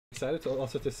excited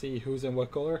also to see who's in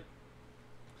what color.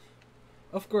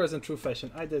 Of course, in true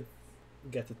fashion, I did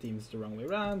get the teams the wrong way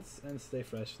around, and Stay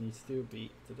Fresh needs to be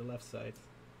to the left side.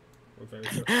 We're very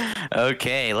sure.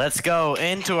 Okay, let's go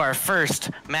into our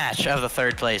first match of the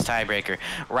third place tiebreaker.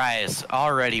 Rise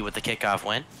already with the kickoff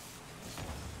win.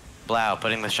 Blau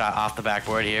putting the shot off the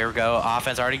backboard. Here we go.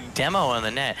 Offense already demo in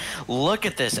the net. Look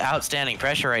at this outstanding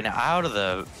pressure right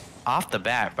now off the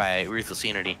bat by Ruthless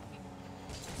Unity.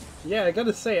 Yeah, I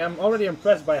gotta say, I'm already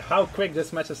impressed by how quick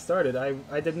this match has started.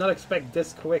 I did not expect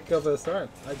this quick of a start.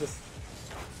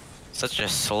 Such a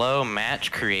slow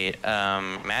match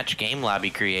game lobby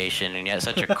creation, and yet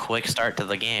such a quick start to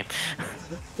the game.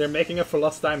 They're making up for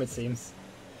lost time, it seems.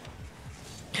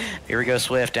 Here we go,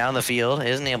 Swift down the field,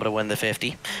 isn't able to win the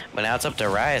 50, but now it's up to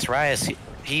Rias. Rias,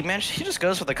 he just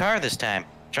goes for the car this time,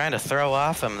 trying to throw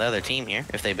off the other team here,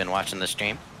 if they've been watching the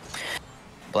stream.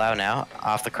 Blau now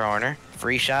off the corner,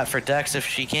 free shot for Dux if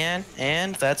she can,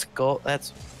 and that's goal.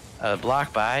 That's a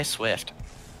block by Swift.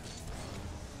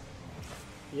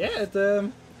 Yeah,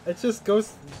 it just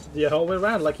goes the whole way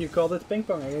around, like you called it, ping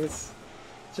pong. I mean, it's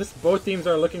just both teams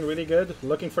are looking really good,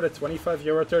 looking for the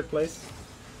 €25 third place.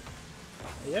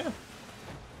 Yeah.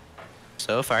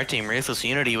 So far, Team Ruthless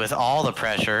Unity with all the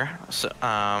pressure,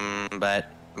 but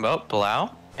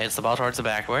Blau hits the ball towards the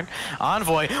backboard.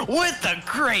 Envoy with the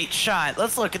great shot.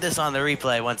 Let's look at this on the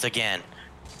replay once again.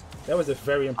 That was a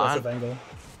very impressive angle.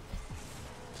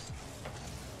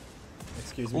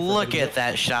 Excuse me. Look at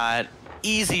that shot.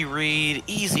 Easy read,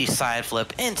 easy side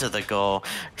flip into the goal.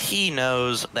 He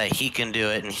knows that he can do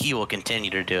it, and he will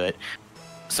continue to do it.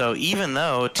 So even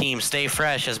though Team Stay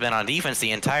Fresh has been on defense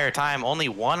the entire time, only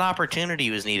one opportunity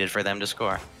was needed for them to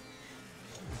score.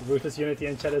 Ruthless Unity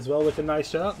in chat as well with a nice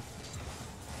shot.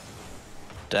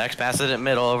 Dex passes it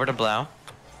middle over to Blau.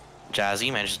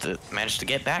 Jazzy managed to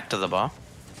get back to the ball.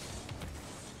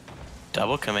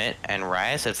 Double commit, and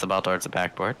Rias hits the ball towards the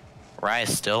backboard.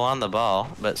 Rias still on the ball,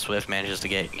 but Swift manages to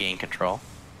gain control.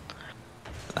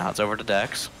 Now it's over to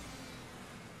Dex.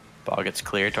 Ball gets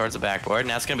cleared towards the backboard.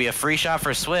 Now it's going to be a free shot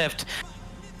for Swift.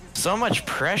 So much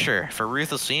pressure for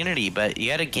Ruthless Unity, but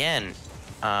yet again,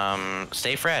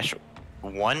 Stay Fresh.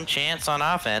 One chance on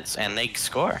offense, and they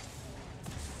score.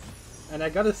 And I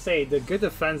gotta say, the good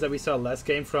defense that we saw last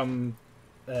game from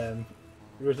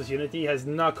Ruthless Unity has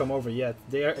not come over yet.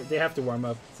 They have to warm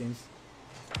up, it seems.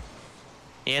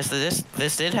 Yes,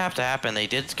 this did have to happen. They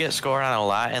did get scored on a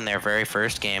lot in their very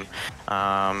first game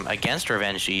against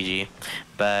Revenge GG,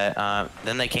 but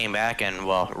then they came back, and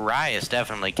well, Rias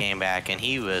definitely came back, and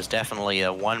he was definitely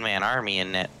a one-man army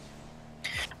in it.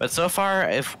 But so far,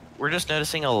 if we're just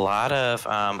noticing a lot of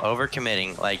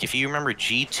overcommitting. Like if you remember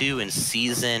G2 in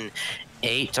Season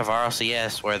 8 of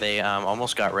RLCS, where they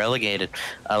almost got relegated,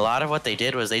 a lot of what they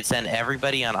did was they'd send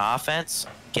everybody on offense,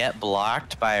 get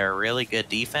blocked by a really good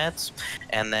defense,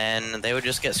 and then they would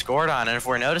just get scored on. And if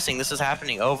we're noticing, this is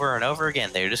happening over and over again.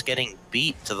 They're just getting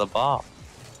beat to the ball.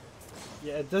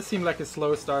 Yeah, it does seem like a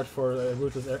slow start for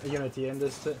Ruthless Unity in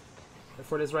this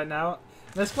for this right now.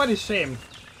 And that's quite a shame,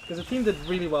 because the team did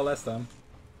really well last time.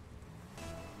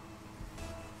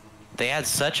 They had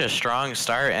such a strong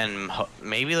start, and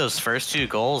maybe those first two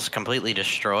goals completely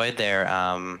destroyed their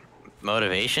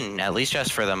motivation, at least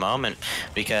just for the moment,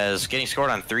 because getting scored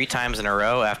on 3 times in a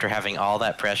row after having all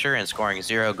that pressure and scoring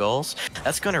 0 goals,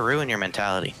 that's going to ruin your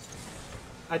mentality.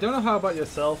 I don't know how about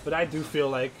yourself, but I do feel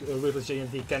like Ruthless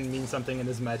Unity can mean something in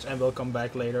this match and will come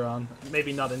back later on.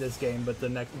 Maybe not in this game, but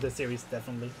the series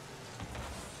definitely.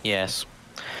 Yes.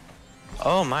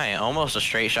 Oh my, almost a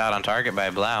straight shot on target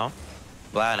by Blau.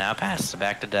 Blau now passes it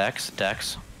back to Dex.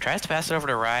 Dex tries to pass it over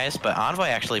to Rias, but Envoy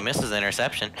actually misses the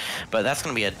interception. But that's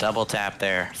going to be a double tap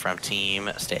there from Team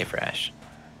Stay Fresh.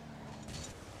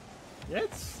 Yeah,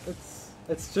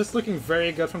 it's just looking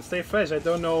very good from Stay Fresh. I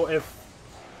don't know if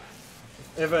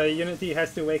Unity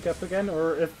has to wake up again,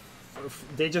 or if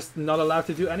they just not allowed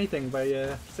to do anything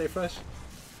by Stay Fresh.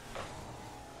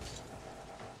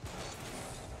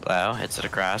 Blau hits it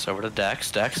across over to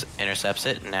Dex. Dex intercepts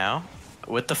it now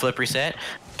with the flip reset,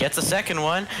 gets a second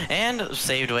one, and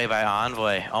saved away by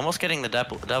Envoy. Almost getting the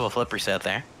double flip reset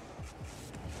there.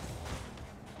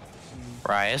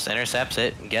 Rias intercepts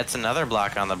it, gets another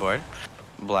block on the board.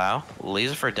 Blau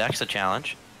leaves it for Dex to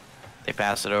challenge. They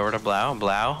pass it over to Blau.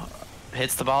 Blau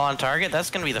hits the ball on target. That's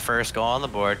going to be the first goal on the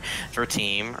board for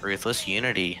Team Ruthless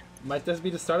Unity. Might this be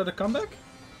the start of the comeback?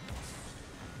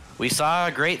 We saw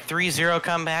a great 3-0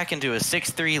 comeback into a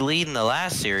 6-3 lead in the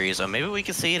last series, so maybe we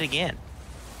can see it again.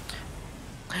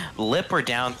 Lip were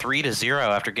down 3-0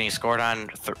 after getting scored on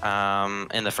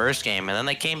in the first game, and then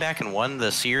they came back and won the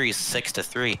series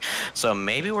 6-3. So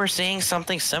maybe we're seeing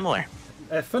something similar.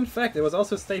 Fun fact: it was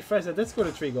also Stay Fresh that did score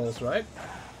the 3 goals, right?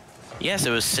 Yes,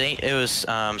 it was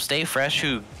Stay Fresh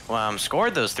who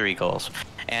scored those 3 goals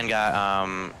and got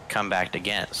comebacked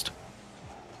against.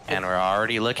 And we're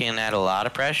already looking at a lot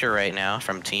of pressure right now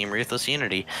from Team Ruthless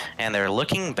Unity, and they're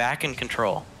looking back in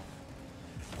control.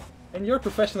 In your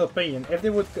professional opinion, if they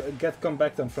would get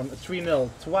comebacked on from 3-0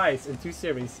 twice in 2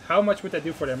 series, how much would that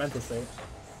do for their mental state?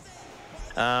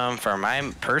 For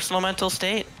my personal mental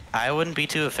state, I wouldn't be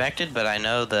too affected, but I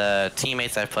know the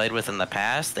teammates I've played with in the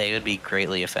past, they would be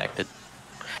greatly affected.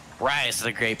 Rice is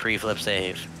a great pre-flip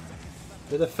save.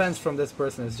 The defense from this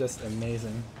person is just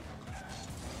amazing.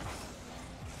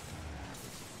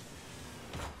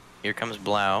 Here comes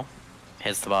Blau.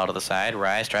 Hits the ball to the side.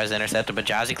 Rice tries to intercept it, but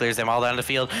Jazzy clears them all down the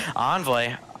field.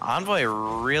 Envoy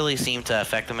really seemed to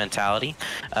affect the mentality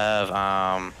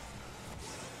of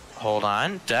hold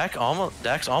on. Duck's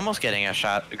almost getting a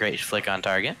shot, a great flick on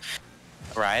target.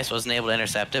 Rice wasn't able to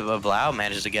intercept it, but Blau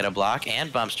manages to get a block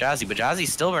and bumps Jazzy, but Jazzy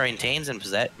still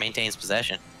maintains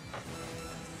possession.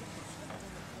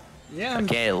 Yeah.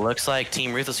 Okay, it looks like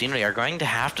Team Ruthless Unity are going to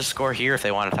have to score here if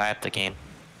they want to tie up the game.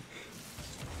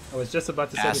 I was just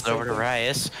about to say Passed over to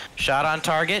Rice. Shot on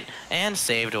target and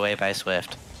saved away by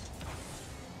Swift.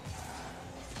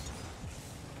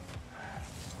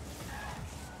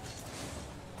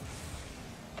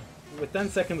 With 10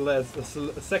 seconds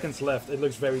left, it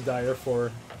looks very dire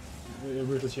for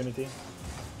Ruthless Unity.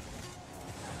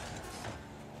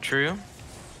 True.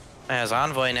 As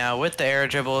Envoy now with the air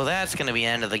dribble, that's going to be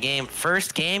end of the game.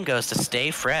 First game goes to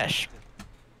Stay Fresh.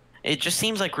 It just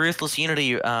seems like Ruthless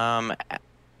Unity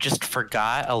just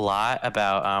forgot a lot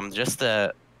about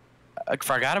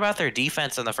forgot about their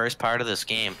defense in the first part of this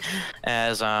game,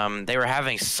 as they were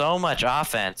having so much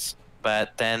offense,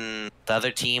 but then the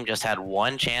other team just had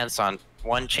one chance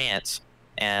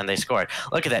and they scored.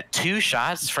 Look at that, 2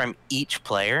 shots from each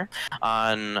player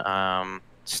on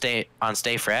Stay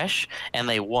Fresh, and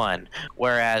they won.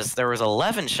 Whereas there was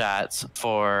 11 shots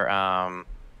for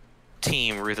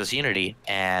Team Ruthless Unity,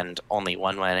 and only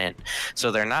 1 went in. So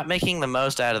they're not making the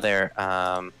most out of their.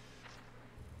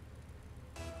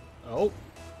 Oh,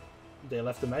 they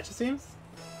left the match, it seems.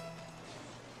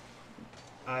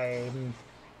 I'm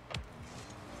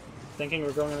thinking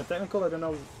we're going on a technical. I don't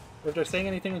know if they're saying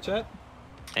anything in chat.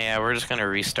 Yeah, we're just gonna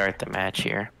restart the match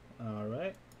here. All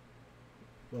right.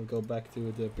 We'll go back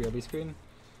to the PRB screen.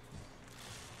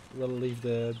 We'll leave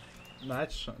the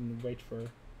match and wait for.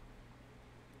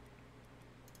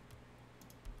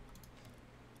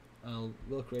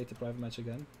 We'll create a private match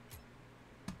again.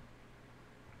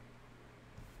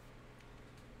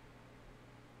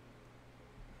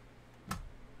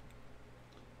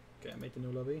 Okay, I made the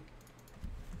new lobby.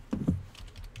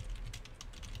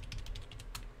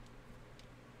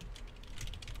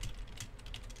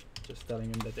 Just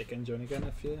telling them that they can join again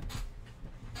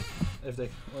if they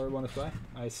want to fly.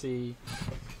 I see.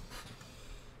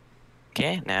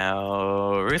 Okay,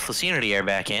 now Ruthless Unity are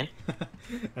back in.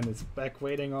 And it's back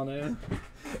waiting on it.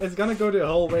 It's gonna go the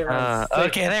whole way around.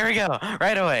 Okay, there we go.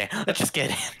 Right away. Let's just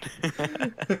get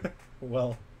in.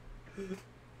 Well.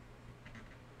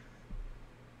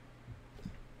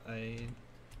 I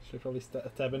should probably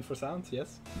tab in for sound,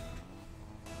 yes.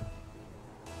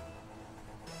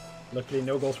 Luckily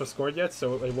no goals were scored yet,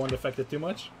 so it won't affect it too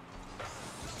much.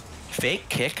 Fake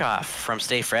kickoff from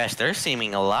Stay Fresh. They're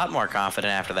seeming a lot more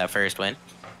confident after that first win.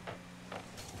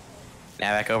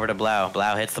 Now back over to Blau.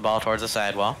 Blau hits the ball towards the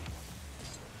sidewall.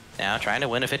 Now trying to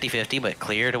win a 50-50, but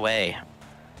cleared away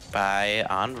by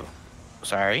Envoy.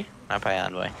 Sorry, not by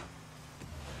Envoy.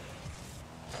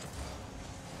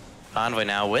 Envoy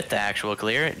now with the actual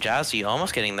clear. Jazzy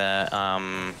almost getting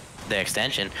the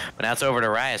extension, but now it's over to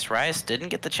Rice. Rice didn't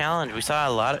get the challenge. We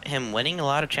saw him winning a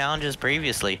lot of challenges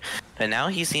previously, but now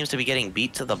he seems to be getting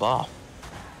beat to the ball.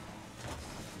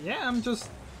 Yeah, I'm just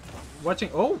watching.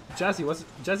 Oh, Jazzy, was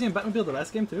Jazzy in Batmobile the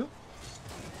last game too?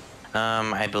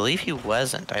 I believe he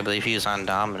wasn't. I believe he was on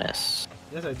Dominus.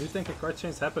 Yes, I do think a card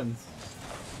change happens.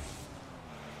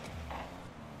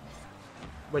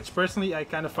 Which personally I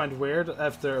kind of find weird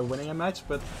after winning a match,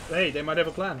 but hey, they might have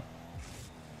a plan.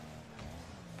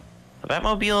 The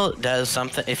Batmobile does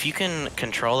something. If you can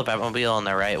control the Batmobile in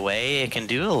the right way, it can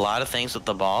do a lot of things with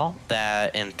the ball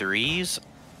that in threes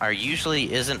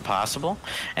usually isn't possible,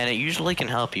 and it usually can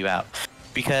help you out.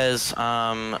 Because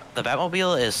the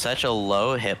Batmobile is such a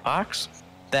low hitbox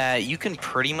that you can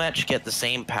pretty much get the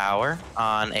same power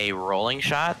on a rolling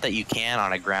shot that you can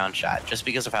on a ground shot, just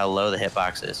because of how low the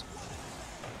hitbox is.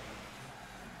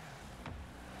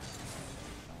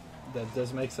 That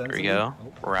does make sense. Here we go.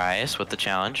 Rice with the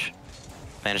challenge.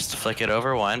 Managed to flick it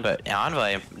over one, but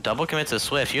Envoy double commits to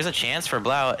Swift. Here's a chance for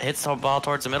Blau. Hits the ball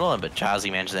towards the middle, but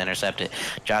Jazzy manages to intercept it.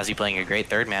 Jazzy playing a great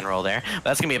third man role there. But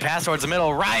that's going to be a pass towards the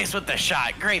middle. Rice with the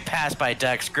shot. Great pass by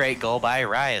Dux. Great goal by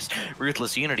Rice.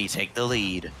 Ruthless Unity take the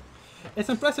lead. It's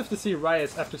impressive to see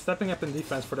Riot, after stepping up in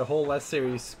defense for the whole last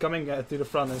series, coming to the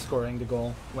front and scoring the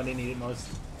goal when they need it most.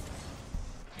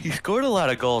 He scored a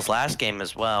lot of goals last game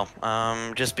as well.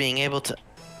 Just being able to...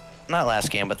 Not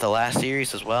last game, but the last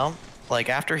series as well. Like,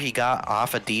 after he got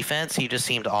off of defense, he just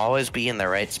seemed to always be in the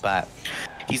right spot.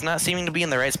 He's not seeming to be in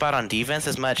the right spot on defense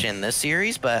as much in this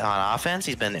series, but on offense,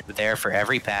 he's been there for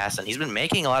every pass, and he's been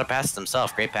making a lot of passes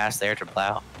himself. Great pass there to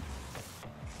Blau.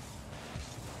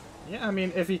 Yeah, I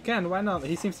mean, if he can, why not?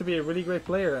 He seems to be a really great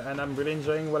player, and I'm really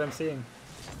enjoying what I'm seeing.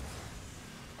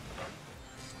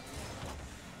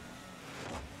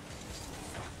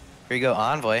 Here you go,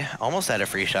 Envoy. Almost had a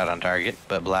free shot on target,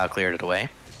 but Blau cleared it away.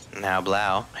 Now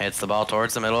Blau hits the ball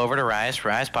towards the middle over to Rice.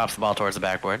 Rice pops the ball towards the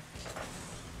backboard.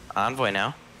 Envoy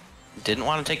now didn't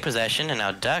want to take possession, and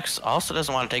now Dux also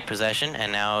doesn't want to take possession,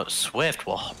 and now Swift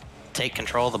will take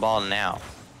control of the ball now.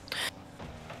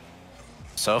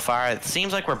 So far, it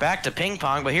seems like we're back to ping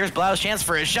pong, but here's Blau's chance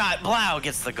for his shot. Blau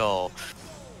gets the goal.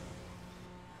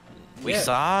 We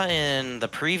saw in the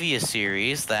previous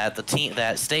series that the team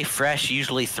that Stay Fresh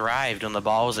usually thrived when the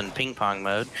ball was in ping pong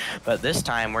mode, but this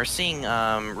time we're seeing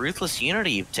Ruthless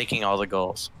Unity taking all the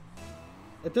goals.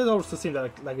 It did also seem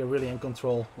like they're really in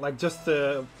control. Like, just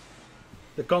the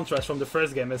contrast from the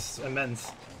first game is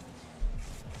immense.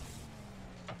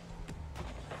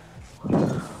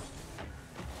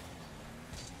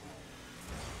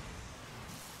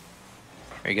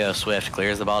 There you go, Swift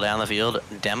clears the ball down the field.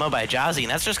 Demo by Jazzy, and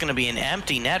that's just going to be an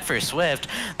empty net for Swift.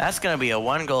 That's going to be a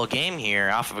one-goal game here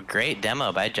off of a great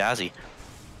demo by Jazzy.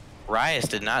 Rias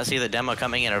did not see the demo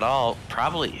coming in at all.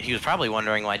 He was probably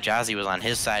wondering why Jazzy was on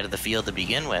his side of the field to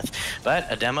begin with. But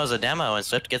a demo's a demo, and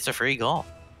Swift gets a free goal.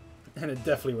 And it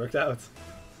definitely worked out.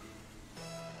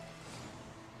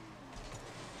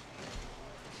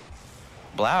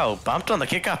 Blau bumped on the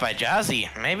kickoff by Jazzy.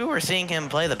 Maybe we're seeing him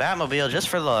play the Batmobile just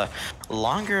for the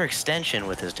longer extension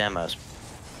with his demos.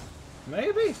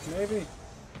 Maybe.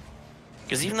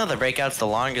 Because even though the Breakout's the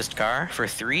longest car, for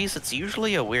threes it's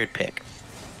usually a weird pick.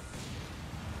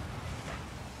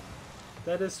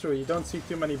 That is true. You don't see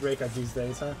too many breakouts these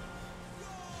days, huh?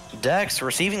 Dux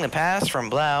receiving the pass from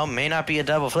Blau. May not be a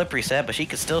double flip reset, but she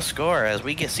could still score as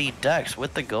we see Dux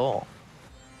with the goal.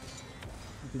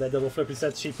 That double flip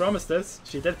reset, she promised us.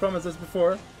 She did promise us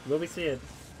before. Will we see it?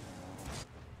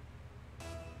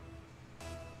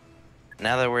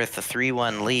 Now that we're at the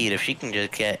 3-1 lead, if she can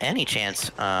just get any chance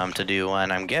to do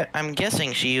one, I'm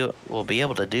guessing she will be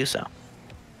able to do so.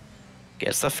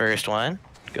 Gets the first one.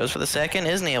 Goes for the second.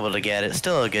 Isn't able to get it.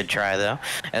 Still a good try, though.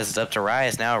 As it's up to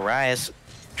Rias. Now Rias...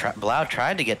 Blau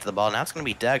tried to get to the ball. Now it's going to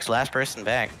be Dux, last person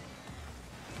back.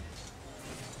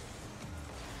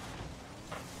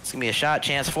 It's going to be a shot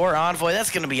chance for Envoy.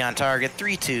 That's going to be on target.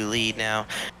 3-2 lead now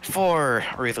for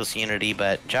Ruthless Unity.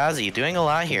 But Jazzy doing a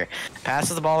lot here.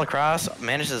 Passes the ball across.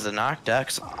 Manages to knock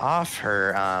Dux off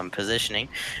her positioning.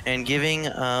 And giving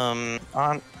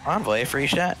Envoy a free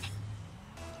shot.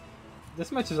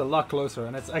 This match is a lot closer.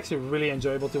 And it's actually really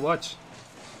enjoyable to watch.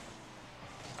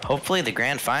 Hopefully the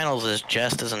grand finals is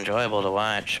just as enjoyable to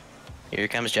watch. Here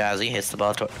comes Jazzy, hits the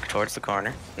ball towards the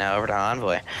corner. Now over to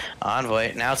Envoy.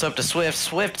 Envoy, now it's up to Swift.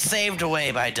 Swift saved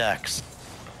away by Dux.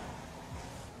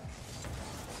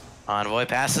 Envoy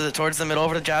passes it towards the middle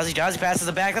over to Jazzy. Jazzy passes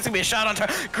it back. That's going to be a shot on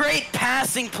target. Great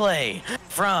passing play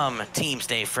from Team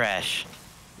Stay Fresh.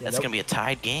 That's going to be a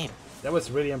tied game. That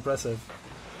was really impressive.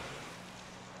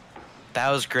 That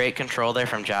was great control there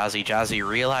from Jazzy. Jazzy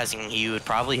realizing he would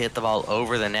probably hit the ball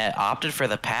over the net, opted for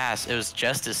the pass. It was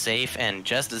just as safe and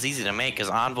just as easy to make as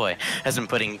Envoy has been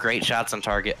putting great shots on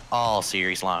target all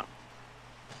series long.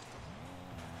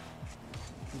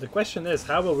 The question is,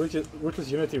 how will Ruthless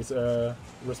Unity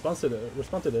respond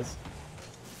to this?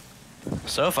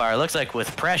 So far, it looks like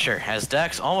with pressure, as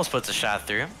Dux almost puts a shot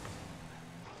through.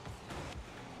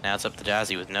 Now it's up to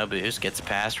Jazzy with no boost, gets a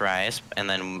pass, Rice, and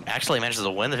then actually manages to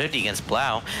win the 50 against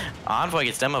Blau. Envoy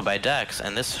gets demoed by Dux,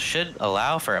 and this should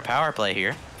allow for a power play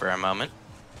here for a moment.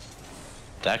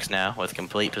 Dux now with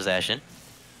complete possession.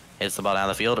 Hits the ball down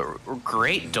the field.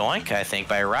 Great doink, I think,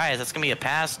 by Rice. That's going to be a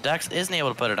pass. Dux isn't able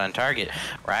to put it on target.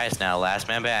 Rice now last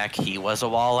man back. He was a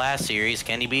wall last series.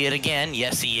 Can he be it again?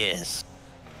 Yes, he is.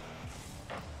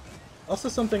 Also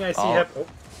something I see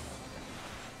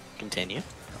Continue.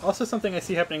 Also something I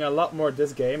see happening a lot more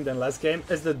this game than last game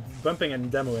is the bumping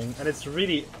and demoing, and it's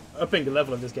really upping the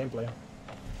level of this gameplay.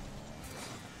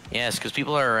 Yes, because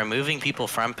people are removing people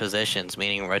from positions,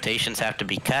 meaning rotations have to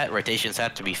be cut, rotations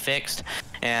have to be fixed,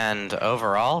 and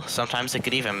overall, sometimes it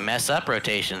could even mess up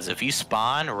rotations. If you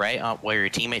spawn right on where your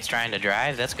teammate's trying to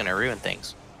drive, that's going to ruin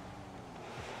things.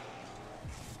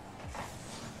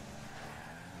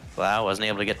 Blau wasn't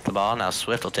able to get the ball. Now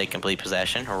Swift will take complete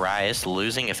possession. Rias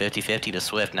losing a 50-50 to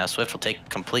Swift. Now Swift will take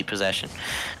complete possession.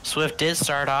 Swift did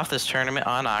start off this tournament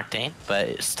on Octane, but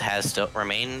has still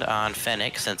remained on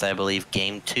Fennec since I believe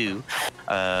Game 2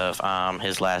 of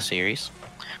his last series.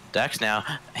 Dux now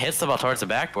hits the ball towards the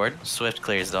backboard. Swift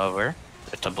clears it over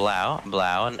to Blau.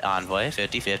 Blau and Envoy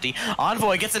 50-50.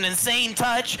 Envoy gets an insane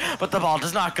touch, but the ball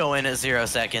does not go in at 0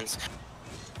 seconds.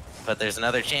 But there's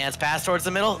another chance. Pass towards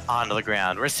the middle, onto the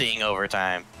ground. We're seeing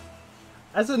overtime.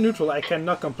 As a neutral, I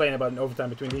cannot complain about an overtime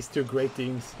between these two great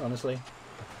teams, honestly.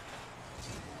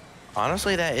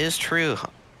 Honestly, that is true.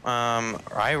 I'm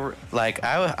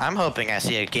hoping I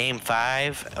see a Game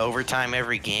 5 overtime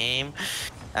every game.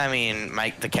 I mean,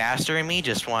 the caster in me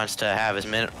just wants to have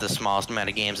the smallest amount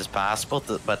of games as possible,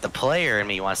 but the player in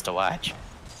me wants to watch.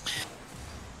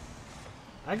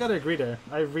 I gotta agree there.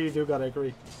 I really do gotta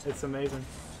agree. It's amazing.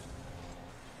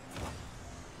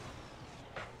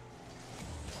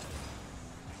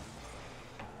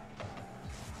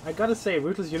 I gotta say,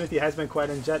 Ruthless Unity has been quite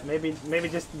in jet. Maybe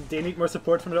just they need more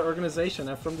support from their organization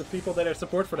and from the people that are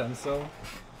support for them. So.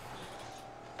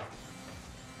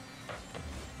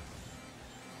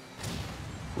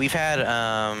 We've had,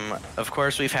 of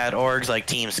course, we've had orgs like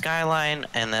Team Skyline,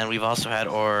 and then we've also had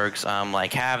orgs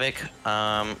like Havoc,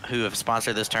 who have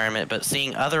sponsored this tournament, but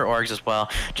seeing other orgs as well,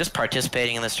 just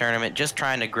participating in this tournament, just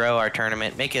trying to grow our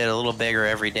tournament, make it a little bigger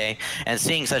every day, and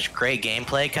seeing such great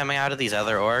gameplay coming out of these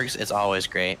other orgs, it's always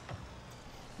great.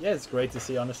 Yeah, it's great to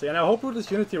see, honestly, and I hope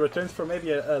Ruthless Unity returns for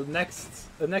maybe a next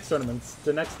tournament,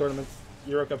 the next tournament,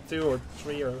 Euro Cup 2 or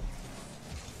 3 or...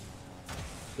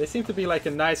 They seem to be like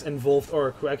a nice involved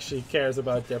org who actually cares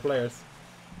about their players.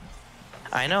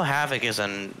 I know Havoc is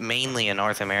mainly a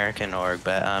North American org,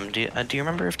 but do you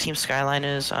remember if Team Skyline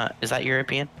is that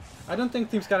European? I don't think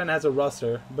Team Skyline has a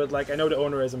roster, but like I know the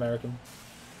owner is American.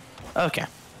 Okay.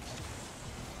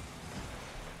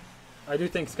 I do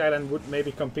think Skyline would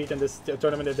maybe compete in this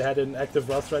tournament if they had an active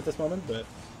roster at this moment, but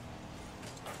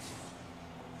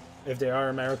if they are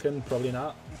American, probably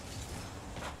not.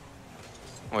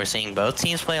 We're seeing both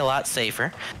teams play a lot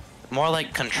safer. More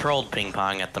like controlled ping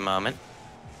pong at the moment.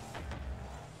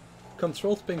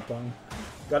 Controlled ping pong?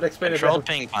 Gotta explain controlled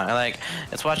ping pong. Like,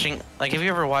 it's watching... Like, have you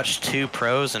ever watched two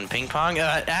pros in ping pong?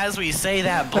 As we say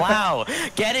that, Blau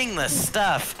getting the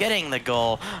stuff, getting the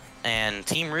goal, and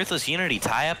Team Ruthless Unity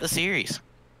tie up the series.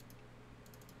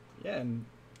 Yeah, and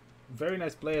very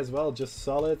nice play as well. Just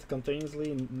solid,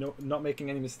 continuously, not making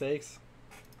any mistakes.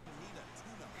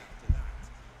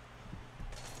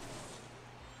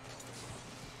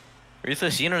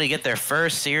 Ruthless Unity get their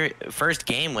first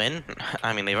game win.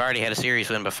 I mean, they've already had a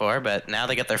series win before, but now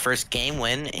they get their first game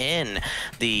win in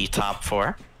the top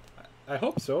 4. I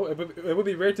hope so. It would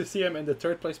be weird to see them in the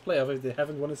third place playoff if they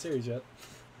haven't won a series yet.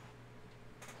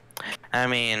 I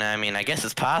mean, I guess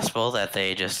it's possible that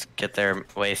they just get their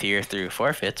way through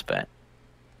forfeits, but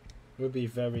it would be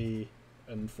very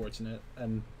unfortunate.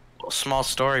 And small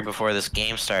story before this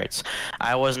game starts.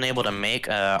 I wasn't able to make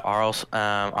a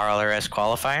RLRS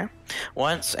qualifier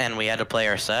once, and we had to play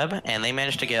our sub, and they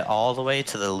managed to get all the way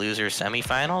to the loser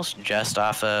semifinals just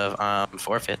off of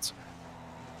forfeits.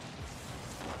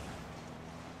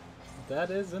 That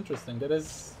is interesting. That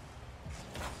is...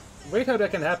 Wait how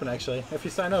that can happen, actually. If you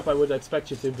sign up, I would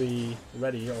expect you to be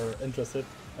ready or interested.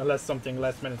 Unless something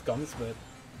last minute comes, but...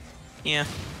 Yeah.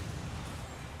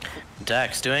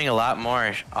 Dux doing a lot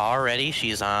more already.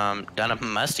 She's done a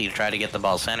musty to try to get the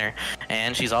ball center,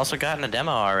 and she's also gotten a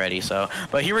demo already. So,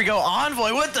 but here we go,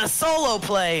 Envoy with the solo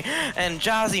play, and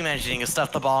Jazzy managing to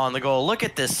stuff the ball on the goal. Look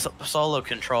at this solo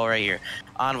control right here.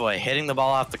 Envoy hitting the ball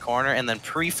off the corner and then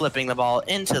pre-flipping the ball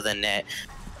into the net.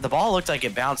 The ball looked like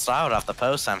it bounced out off the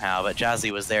post somehow, but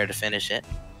Jazzy was there to finish it.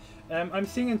 I'm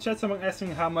seeing in chat someone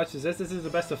asking how much is this. This is the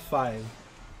best of 5,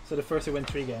 so the first to win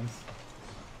 3 games.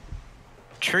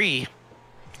 Tree,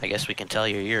 I guess we can tell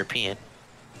you're European.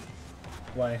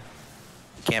 Why?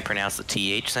 Can't pronounce the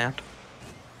TH sound.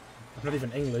 I'm not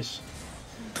even English.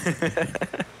 Here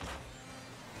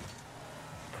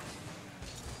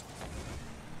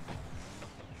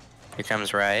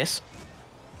comes Rice.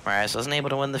 Rice wasn't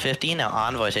able to win the 50. Now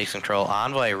Envoy takes control.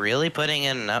 Envoy really putting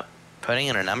in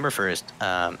a number for his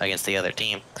against the other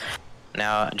team.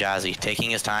 Now Jazzy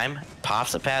taking his time,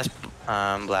 pops it past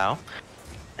Blau.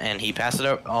 and he passes it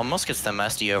over, almost gets the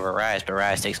musty over Rise, but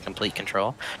Rise takes complete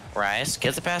control. Rise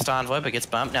gets it past Envoy, but gets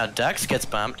bumped. Now Dux gets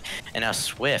bumped, and now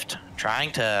Swift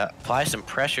trying to apply some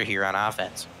pressure here on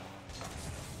offense.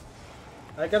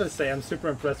 I gotta say, I'm super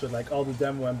impressed with like all the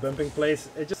demo and bumping plays.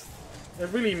 It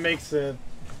really makes the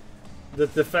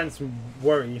defense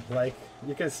worry. Like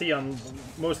you can see on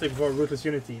mostly for Ruthless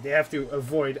Unity, they have to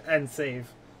avoid and save.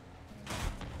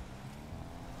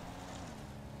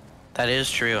 That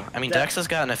is true. I mean, Dux has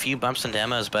gotten a few bumps and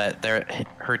demos, but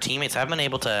her teammates have been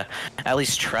able to at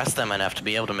least trust them enough to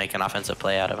be able to make an offensive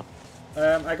play out of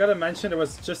them. I gotta mention there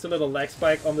was just a little lag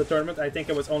spike on the tournament. I think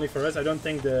it was only for us. I don't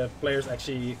think the players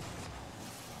actually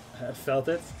felt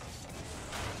it.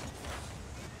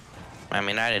 I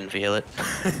mean, I didn't feel it.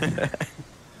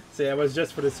 So yeah, it was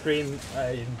just for the screen.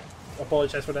 I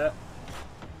apologize for that.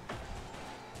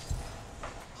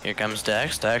 Here comes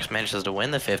Dux. Dux manages to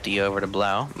win the 50 over to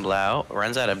Blau. Blau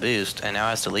runs out of boost and now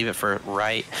has to leave it for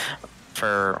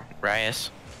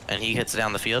Rias. And he hits it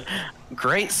down the field.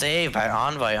 Great save by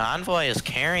Envoy. Envoy is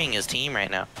carrying his team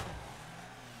right now.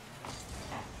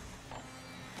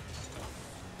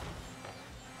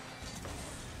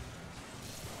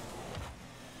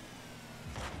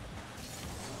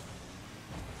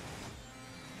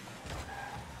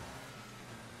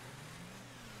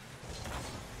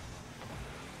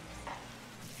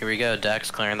 Here we go,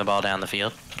 Dux clearing the ball down the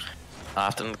field.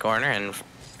 Off in the corner, and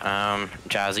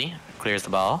Jazzy clears the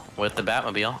ball with the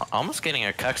Batmobile, almost getting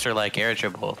a Cuxer-like air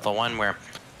dribble. The one where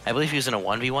I believe he was in a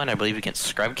 1v1, I believe against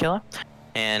Scrub Killer,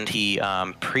 and he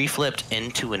pre-flipped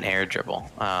into an air dribble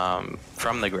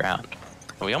from the ground.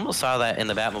 And we almost saw that in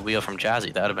the Batmobile from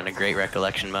Jazzy. That would have been a great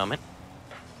recollection moment.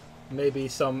 Maybe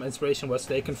some inspiration was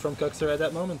taken from Cuxer at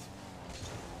that moment.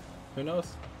 Who knows?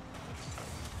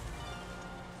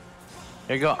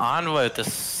 Here you go, Envoy with the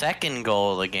second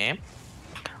goal of the game.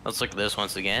 Let's look at this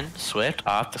once again. Swift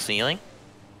off the ceiling.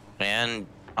 And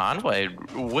Envoy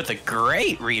with a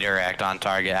great redirect on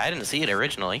target. I didn't see it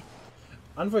originally.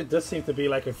 Envoy does seem to be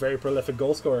like a very prolific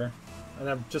goal scorer. And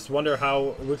I just wonder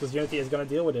how Ruthless Unity is going to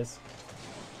deal with this.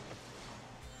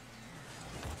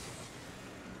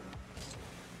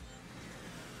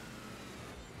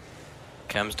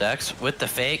 Comes Dux with the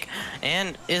fake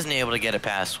and isn't able to get it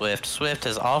past Swift. Swift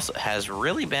has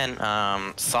really been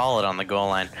solid on the goal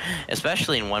line,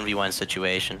 especially in 1v1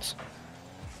 situations.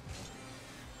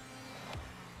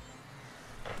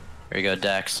 Here we go,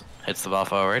 Dux hits the ball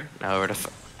forward. Now over to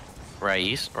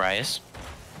Rias,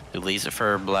 who leaves it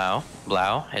for Blau.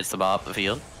 Blau hits the ball up the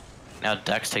field. Now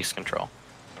Dux takes control.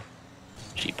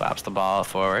 She pops the ball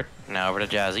forward. Now over to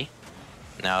Jazzy.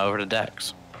 Now over to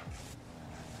Dux.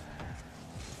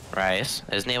 Rice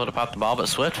isn't able to pop the ball, but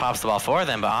Swift pops the ball for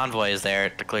them, but Envoy is there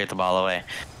to clear the ball away.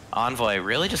 Envoy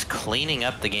really just cleaning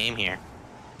up the game here.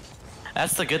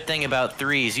 That's the good thing about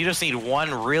threes. You just need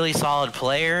one really solid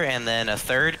player, and then a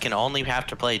third can only have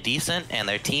to play decent, and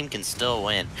their team can still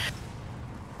win.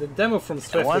 The demo from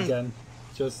Swift again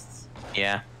just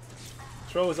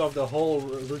throws off the whole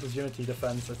Ruthless Unity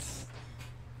defense. It's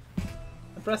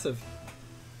impressive.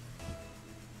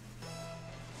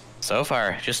 So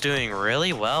far, just doing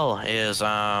really well is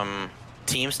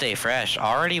Team Stay Fresh,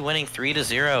 already winning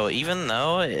 3-0, even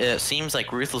though it seems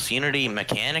like Ruthless Unity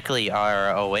mechanically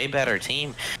are a way better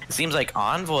team. It seems like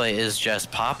Envoy is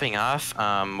just popping off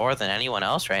more than anyone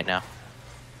else right now.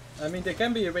 I mean, they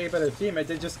can be a way better team,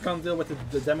 they just can't deal with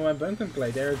the demo and bumping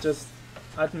play. They're just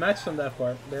outmatched on that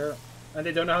part. And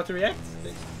they don't know how to react.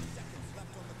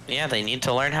 Yeah, they need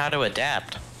to learn how to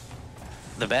adapt.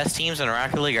 The best teams in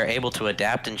Rocket League are able to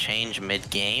adapt and change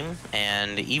mid-game,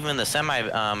 and even the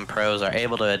semi-pros are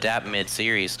able to adapt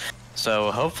mid-series.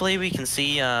 So hopefully we can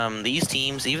see these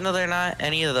teams, even though they're not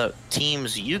any of the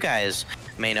teams you guys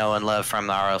may know and love from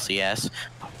the RLCS,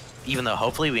 even though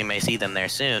hopefully we may see them there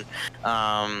soon,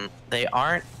 they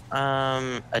aren't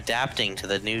adapting to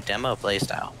the new demo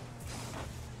playstyle.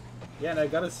 Yeah, and I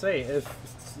gotta say, if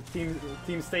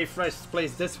Team Stay Fresh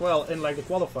plays this well in like the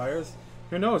qualifiers,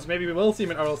 who knows, maybe we will see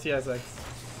him in RLCSX.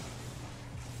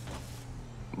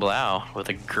 Blau with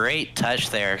a great touch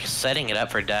there, setting it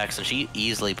up for Dux, and she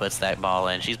easily puts that ball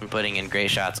in. She's been putting in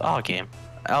great shots all game,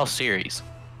 all series.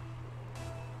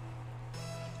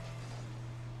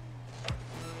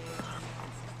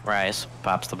 Rice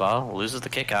pops the ball, loses the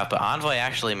kickoff, but Envoy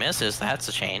actually misses. That's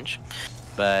a change.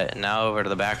 But now over to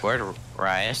the backboard,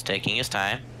 Rice taking his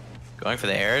time. Going for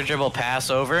the air dribble pass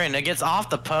over, and it gets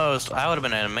off the post. That would have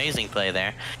been an amazing play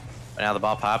there. But now the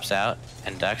ball pops out,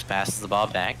 and Dux passes the ball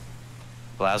back.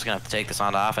 Blau's going to have to take this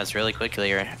on to offense really quickly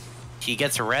here. He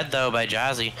gets read, though, by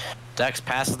Jazzy. Dux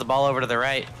passes the ball over to the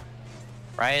right.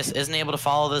 Rias isn't able to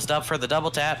follow this up for the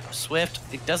double tap. Swift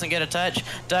doesn't get a touch.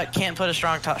 Duck can't put a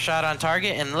strong shot on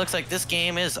target, and it looks like this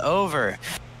game is over.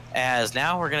 As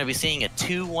now we're going to be seeing a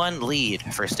 2-1 lead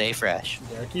for Stay Fresh.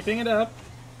 They're keeping it up.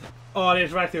 Oh, they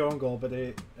tried their own goal, but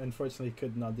they unfortunately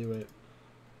could not do it.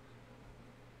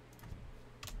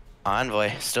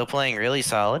 Envoy still playing really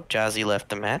solid. Jazzy left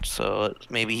the match, so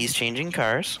maybe he's changing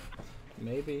cars.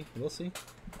 Maybe. We'll see.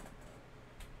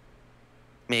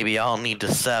 Maybe I'll need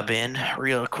to sub in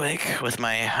real quick with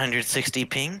my 160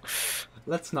 ping.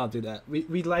 Let's not do that.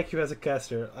 We like you as a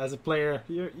caster. As a player,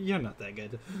 you're not that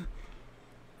good.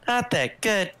 Not that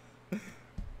good. Don't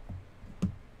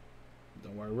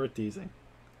worry, we're teasing.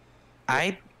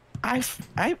 I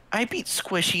beat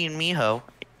Squishy and Miho,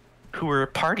 who were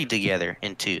partied together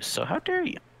in 2, so how dare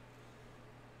you?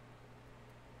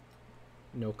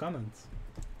 No comments.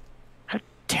 How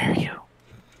dare you?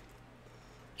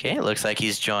 Okay, it looks like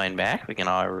he's joined back. We can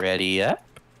all ready up.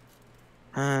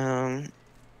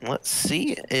 Let's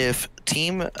see if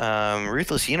Team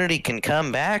Ruthless Unity can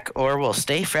come back, or will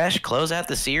Stay Fresh close out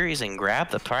the series and grab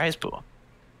the prize pool.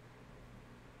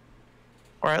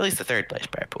 Or at least the 3rd place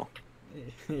prize pool.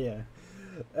 Yeah.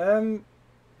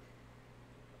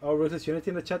 Oh, Ruthless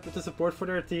Unity in the chat with the support for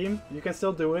their team. You can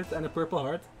still do it, and a purple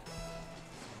heart.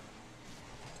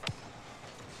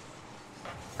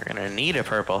 We're gonna need a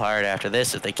purple heart after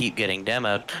this if they keep getting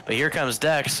demoed. But here comes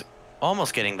Dux,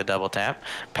 almost getting the double tap.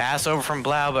 Pass over from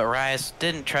Blau, but Rice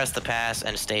didn't trust the pass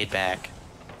and stayed back.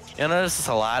 You'll notice this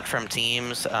a lot from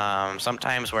teams,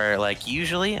 sometimes where, like,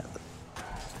 usually,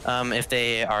 if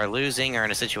they are losing or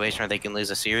in a situation where they can lose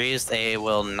a series, they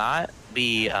will not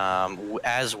be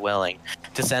as willing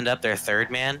to send up their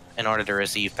 3rd man in order to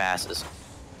receive passes.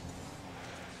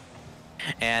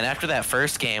 And after that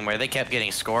first game where they kept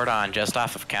getting scored on just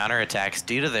off of counterattacks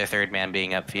due to their 3rd man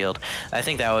being upfield, I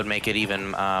think that would make it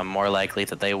even more likely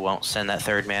that they won't send that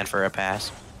 3rd man for a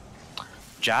pass.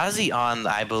 Jazzy on,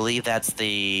 I believe that's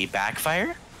the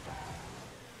backfire?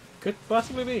 Could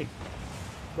possibly be.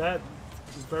 That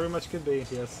very much could be,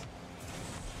 yes.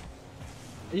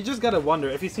 You just gotta wonder,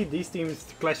 if you see these teams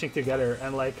clashing together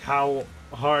and like how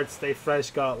hard Stay Fresh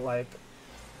got like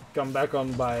come back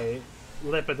on by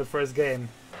Lip at the first game.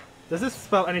 Does this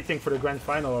spell anything for the grand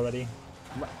final already?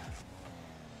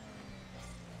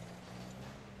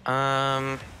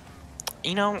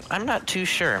 You know, I'm not too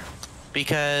sure.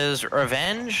 Because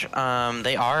Revenge,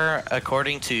 they are,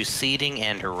 according to seeding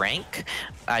and rank,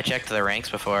 I checked the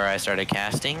ranks before I started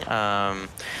casting,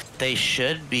 they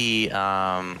should be,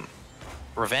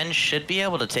 Revenge should be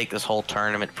able to take this whole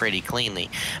tournament pretty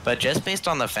cleanly. But just based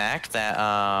on the fact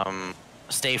that,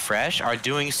 Stay Fresh are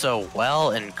doing so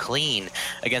well and clean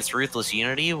against Ruthless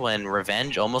Unity when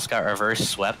Revenge almost got reverse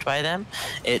swept by them,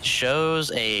 it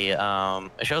shows a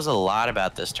lot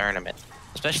about this tournament,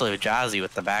 especially with Jazzy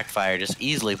with the backfire just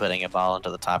easily putting a ball into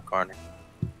the top corner.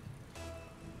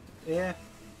 Yeah,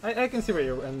 I can see where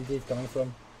you're indeed coming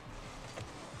from.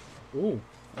 Ooh,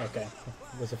 okay,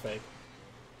 it was a fake.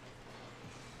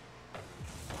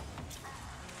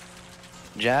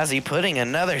 Jazzy putting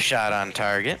another shot on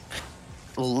target.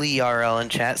 Lee RL in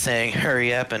chat saying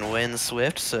hurry up and win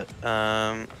Swift so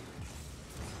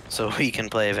we can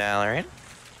play Valorant.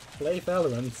 Play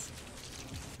Valorant.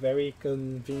 Very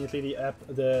conveniently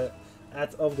the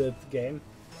ad of the game.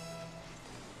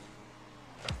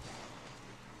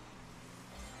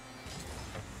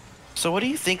 So what do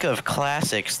you think of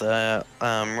Classics, the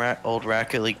old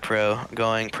Rocket League pro,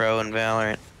 going pro in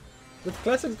Valorant? Did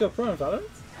Classics go pro in Valorant?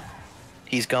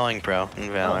 He's going pro in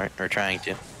Valorant, or trying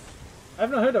to. I've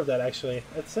not heard of that actually.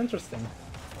 It's interesting.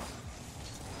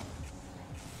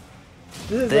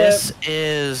 This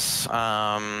is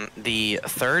the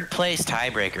 3rd place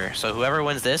tiebreaker. So whoever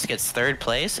wins this gets 3rd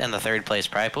place and the 3rd place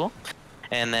prize pool.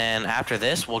 And then after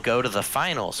this, we'll go to the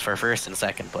finals for 1st and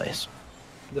 2nd place.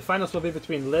 The finals will be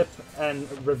between Lip and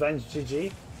Revenge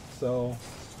GG. So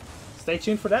stay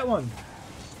tuned for that one.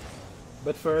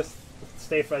 But first,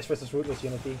 Stay Fresh versus Ruthless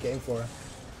Unity, game 4.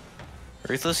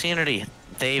 Ruthless Unity,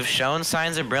 they've shown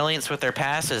signs of brilliance with their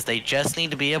passes. They just need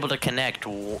to be able to connect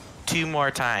 2 more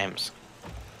times.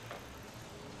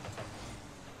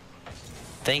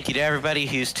 Thank you to everybody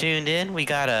who's tuned in. We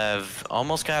got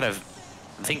almost got I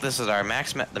think this is our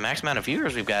the max amount of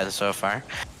viewers we've gotten so far,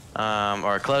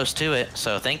 or close to it.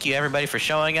 So thank you everybody for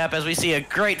showing up as we see a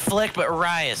great flick, but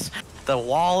Rias, the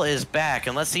wall is back,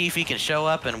 and let's see if he can show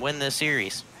up and win this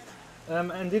series.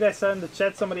 Indeed, I saw in the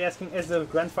chat somebody asking, is the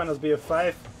Grand Finals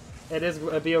BO5? It is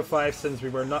a BO5 since we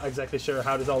were not exactly sure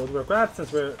how this all would work out,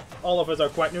 since all of us are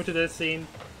quite new to this scene.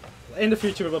 In the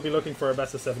future, we will be looking for a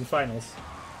best of 7 finals.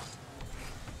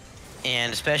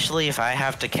 And especially if I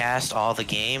have to cast all the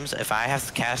games, if I have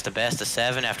to cast a best of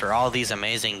 7 after all these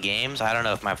amazing games, I don't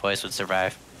know if my voice would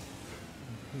survive.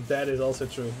 That is also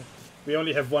true. We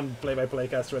only have one play-by-play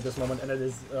caster at this moment, and it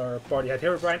is our party head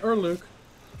here, Brian or Luke.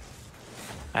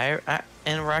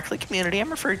 In Rock League community, I'm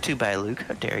referred to by Luke.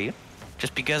 How dare you?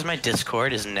 Just because my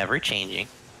Discord is never changing.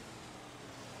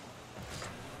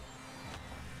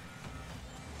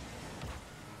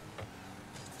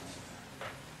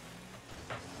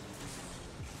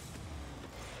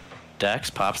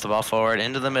 Dex pops the ball forward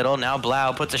into the middle. Now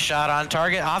Blau puts a shot on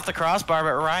target off the crossbar,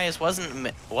 but Rias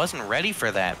wasn't ready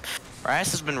for that. Rias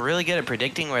has been really good at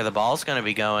predicting where the ball's going to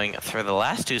be going for the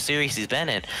last 2 series he's been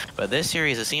in, but this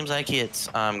series it seems like it's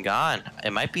gone.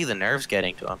 It might be the nerves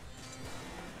getting to him.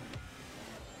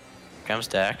 Comes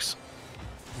Dex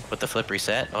with the flip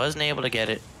reset. Wasn't able to get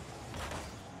it.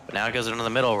 But now it goes into the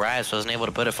middle. Rias wasn't able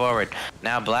to put it forward.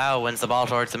 Now Blau wins the ball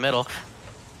towards the middle.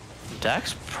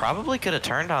 Dex probably could have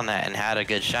turned on that and had a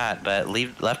good shot, but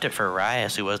left it for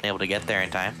Rias, who wasn't able to get there in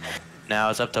time. Now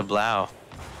it's up to Blau.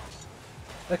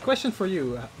 A question for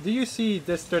you. Do you see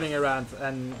this turning around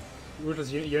and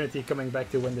Ruthless Unity coming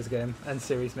back to win this game and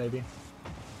series maybe?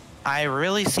 I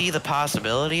really see the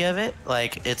possibility of it.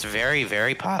 Like, it's very,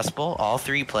 very possible. All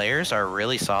 3 players are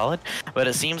really solid, but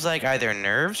it seems like either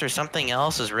nerves or something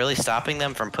else is really stopping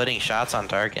them from putting shots on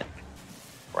target.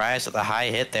 Rias with a high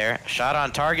hit there. Shot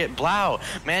on target. Blau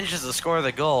manages to score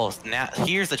the goal. Now,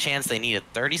 here's the chance they needed.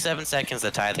 37 seconds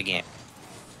to tie the game.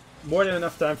 More than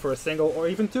enough time for a single or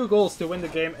even 2 goals to win the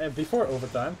game before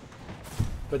overtime.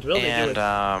 But will they do it?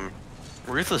 And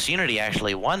Ruthless Unity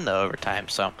actually won the overtime,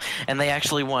 and they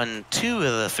actually won 2 of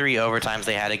the 3 overtimes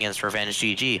they had against Revenge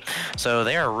GG. So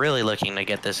they are really looking to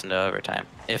get this into overtime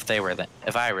if I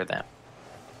were them.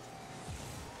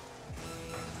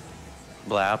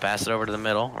 Blau pass it over to the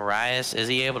middle. Rias, is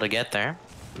he able to get there?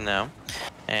 No.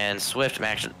 And Swift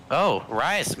actually... Oh,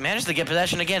 Rias managed to get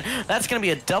possession again. That's going to be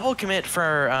a double commit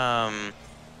for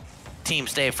Team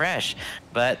Stay Fresh.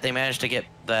 But they managed to get...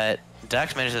 But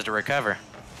Dux manages to recover.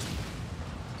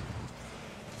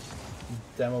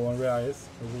 Demo on Rias.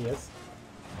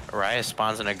 Rias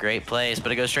spawns in a great place,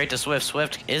 but it goes straight to Swift.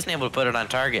 Swift isn't able to put it on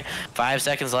target. 5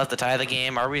 seconds left to tie the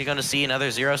game. Are we going to see another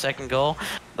 0-second goal?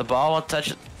 The ball won't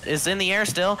touch... is in the air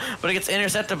still, but it gets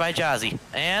intercepted by Jazzy.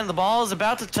 And the ball is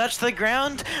about to touch the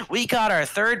ground. We got our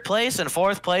 3rd place and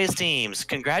 4th place teams.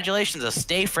 Congratulations to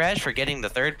Stay Fresh for getting the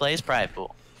 3rd place prize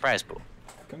pool.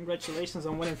 Congratulations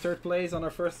on winning 3rd place on our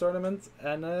first tournament,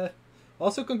 and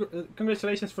also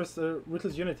congratulations for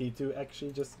Ruthless Unity to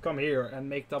actually just come here and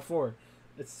make top 4.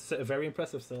 It's very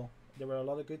impressive still. There were a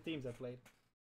lot of good teams that played.